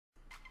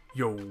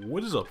Yo,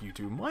 what is up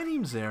YouTube? My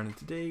name's Aaron and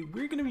today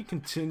we're going to be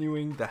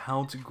continuing the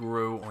How to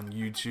Grow on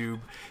YouTube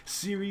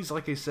series.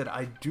 Like I said,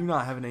 I do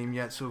not have a name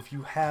yet, so if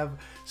you have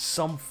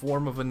some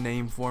form of a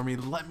name for me,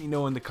 let me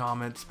know in the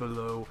comments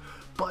below.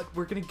 But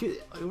we're gonna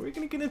get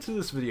into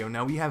this video.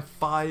 Now we have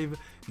 5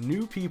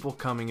 new people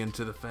coming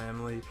into the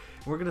family.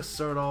 We're gonna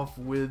start off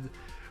with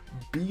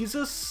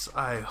Beezus.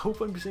 I hope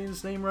I'm saying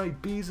his name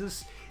right.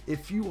 Beezus.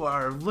 If you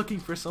are looking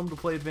for someone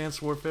to play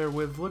Advanced Warfare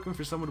with, looking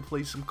for someone to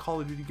play some Call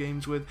of Duty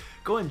games with,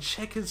 go ahead and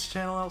check his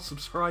channel out,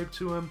 subscribe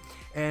to him,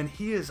 and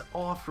he is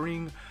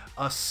offering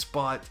a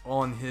spot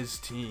on his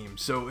team.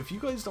 So if you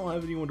guys don't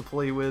have anyone to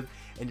play with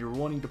and you're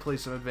wanting to play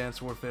some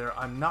Advanced Warfare,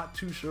 I'm not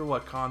too sure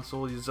what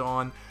console he's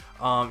on.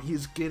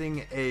 He's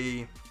getting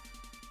a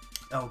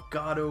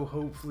Elgato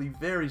hopefully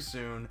very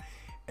soon,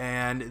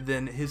 and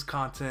then his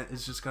content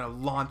is just gonna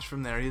launch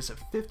from there. He has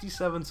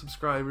 57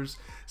 subscribers,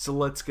 so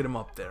let's get him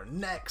up there.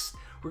 Next,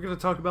 we're gonna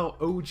talk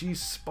about OG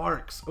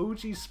Sparks.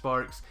 OG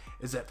Sparks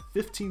is at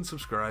 15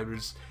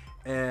 subscribers,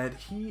 and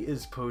he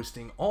is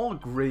posting all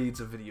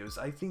grades of videos.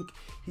 I think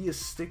he is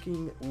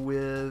sticking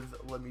with,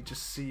 let me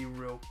just see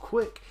real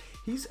quick,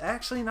 he's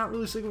actually not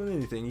really sticking with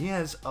anything. He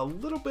has a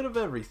little bit of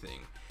everything,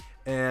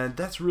 and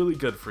that's really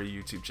good for a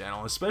YouTube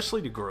channel,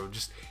 especially to grow.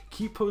 Just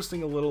keep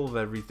posting a little of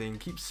everything,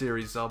 keep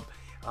series up.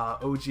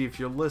 OG, if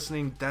you're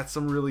listening, that's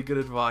some really good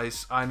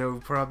advice. I know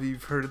probably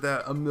you've heard of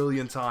that a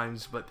million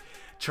times, but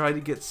try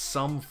to get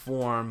some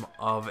form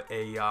of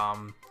a,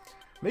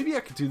 maybe I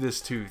could do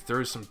this too,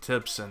 throw some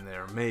tips in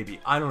there,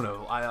 maybe. I don't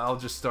know, I'll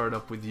just start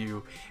up with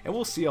you, and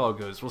we'll see how it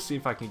goes. We'll see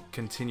if I can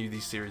continue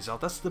these series out.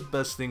 That's the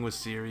best thing with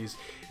series,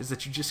 is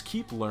that you just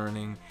keep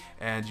learning,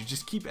 and you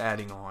just keep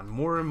adding on.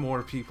 More and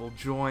more people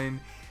join,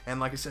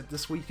 and like I said,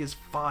 this week is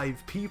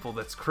 5 people.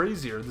 That's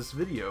crazier, this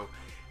video.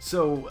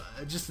 So,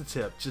 just a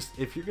tip, just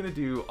if you're gonna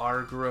do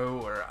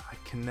Argro, or I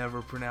can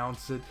never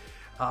pronounce it,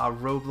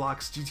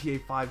 Roblox,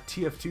 GTA 5,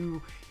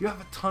 TF2, you have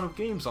a ton of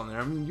games on there.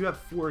 I mean, you have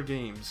 4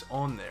 games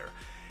on there.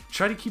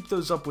 Try to keep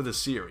those up with a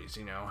series,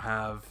 you know,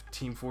 have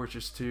Team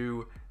Fortress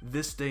 2,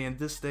 this day and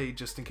this day,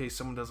 just in case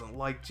someone doesn't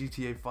like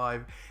GTA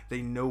 5,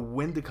 they know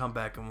when to come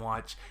back and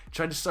watch.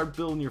 Try to start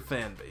building your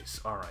fan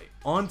base. Alright,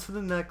 on to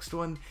the next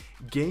one,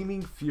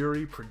 Gaming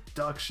Fury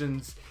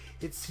Productions.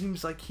 It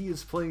seems like he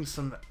is playing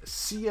some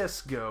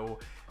CSGO.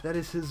 That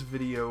is his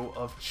video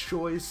of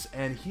choice,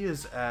 and he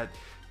is at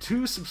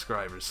 2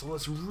 subscribers. So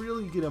let's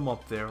really get him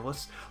up there.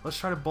 Let's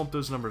try to bump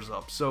those numbers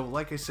up. So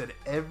like I said,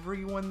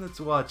 everyone that's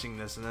watching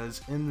this and that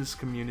is in this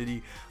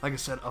community, like I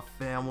said, a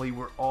family,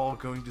 we're all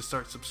going to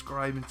start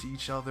subscribing to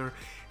each other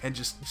and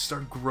just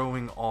start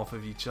growing off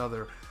of each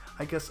other.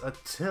 I guess a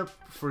tip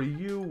for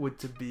you would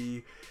to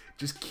be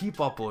just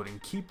keep uploading,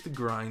 keep the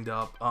grind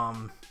up.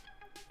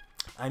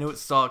 I know it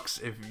sucks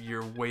if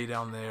you're way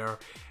down there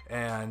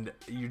and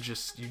you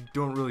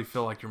don't really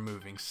feel like you're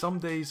moving. Some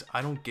days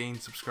I don't gain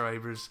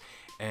subscribers,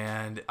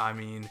 and I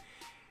mean,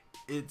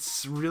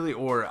 it's really,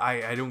 or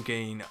I don't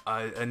gain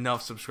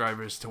enough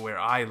subscribers to where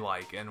I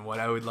like and what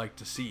I would like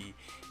to see,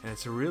 and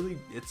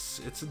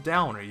it's a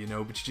downer, you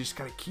know, but you just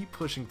gotta keep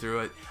pushing through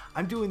it.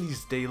 I'm doing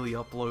these daily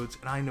uploads,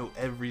 and I know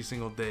every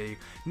single day,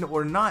 no,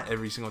 or not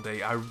every single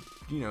day,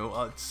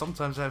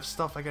 sometimes I have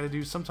stuff I gotta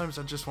do, sometimes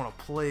I just want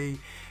to play,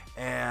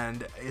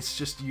 and it's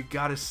just, you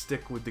gotta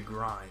stick with the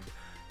grind.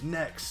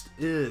 Next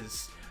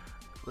is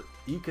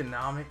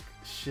Economic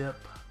Ship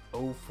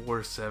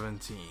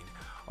 0417.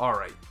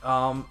 Alright,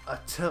 a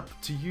tip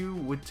to you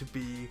would to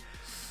be,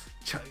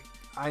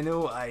 I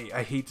know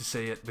I hate to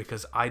say it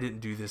because I didn't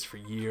do this for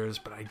years,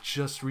 but I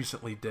just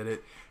recently did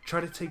it.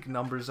 Try to take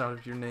numbers out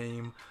of your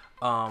name.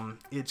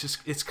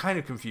 It's kind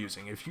of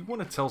confusing. If you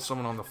want to tell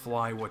someone on the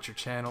fly what your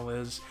channel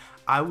is,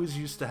 I was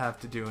used to have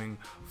to doing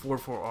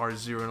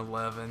 44R0 and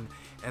 11,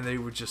 and they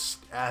were just,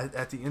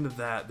 at the end of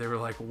that, they were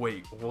like,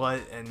 wait,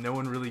 what? And no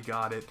one really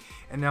got it,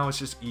 and now it's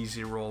just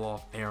easy to roll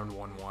off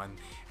Aaron11,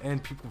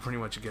 and people pretty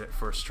much get it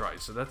first try.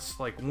 So that's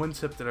like one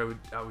tip that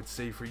I would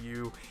say for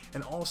you.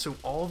 And also,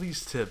 all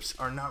these tips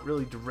are not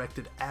really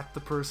directed at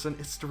the person,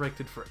 it's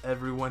directed for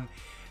everyone,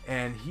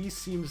 and he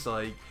seems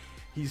like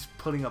he's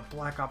putting up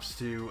Black Ops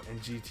 2 and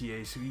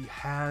GTA, so he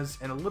has,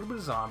 and a little bit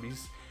of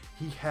zombies,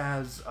 he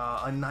has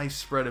a nice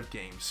spread of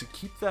games, so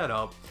keep that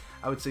up.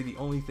 I would say the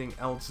only thing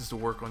else is to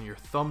work on your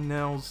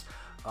thumbnails,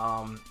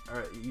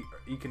 or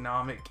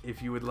Economic,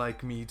 if you would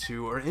like me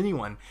to, or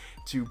anyone,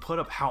 to put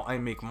up how I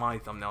make my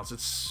thumbnails.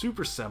 It's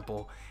super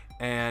simple,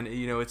 and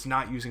you know, it's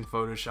not using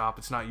Photoshop,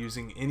 it's not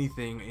using any of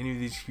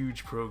these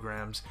huge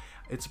programs.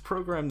 It's a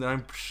program that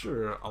I'm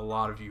sure a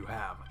lot of you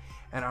have.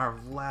 And our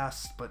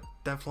last but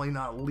definitely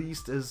not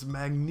least is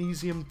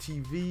Magnesium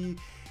TV.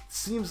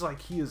 Seems like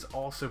he is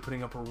also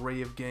putting up an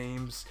array of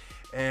games,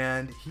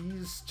 and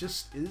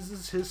this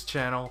is his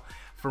channel.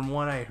 From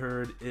what I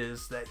heard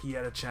is that he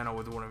had a channel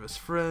with one of his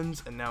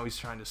friends, and now he's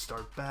trying to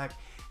start back.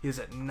 He is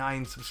at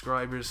 9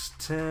 subscribers,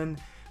 10.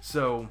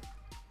 So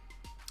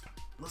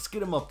let's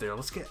get him up there.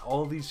 Let's get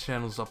all these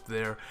channels up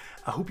there.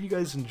 I hope you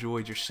guys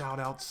enjoyed your shout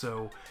out.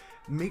 So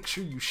make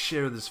sure you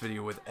share this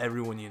video with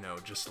everyone you know.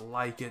 Just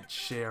like it,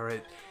 share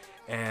it,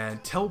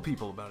 and tell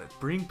people about it.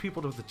 Bring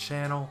people to the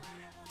channel.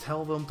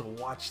 Tell them to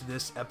watch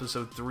this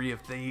episode 3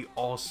 if they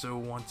also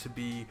want to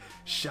be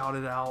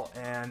shouted out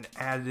and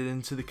added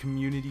into the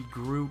community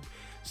group.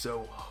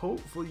 So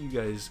hopefully you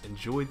guys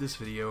enjoyed this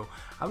video.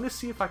 I'm gonna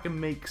see if I can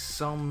make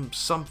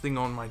something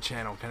on my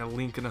channel, kind of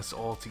linking us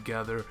all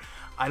together.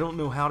 I don't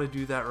know how to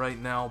do that right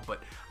now,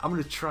 but I'm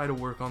gonna try to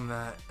work on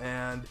that.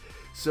 And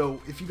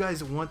so if you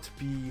guys want to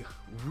be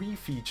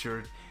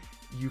refeatured,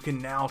 you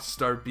can now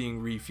start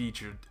being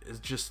refeatured.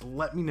 Just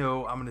let me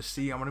know. I'm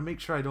gonna make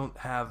sure I don't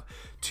have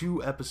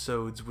 2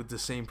 episodes with the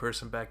same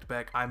person back to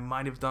back. I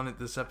might have done it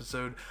this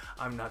episode,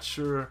 I'm not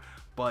sure,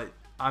 but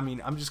I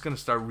mean, I'm just gonna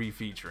start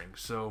refeaturing.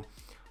 So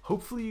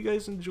hopefully you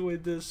guys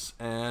enjoyed this,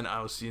 and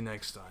I will see you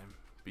next time.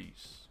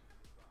 Peace.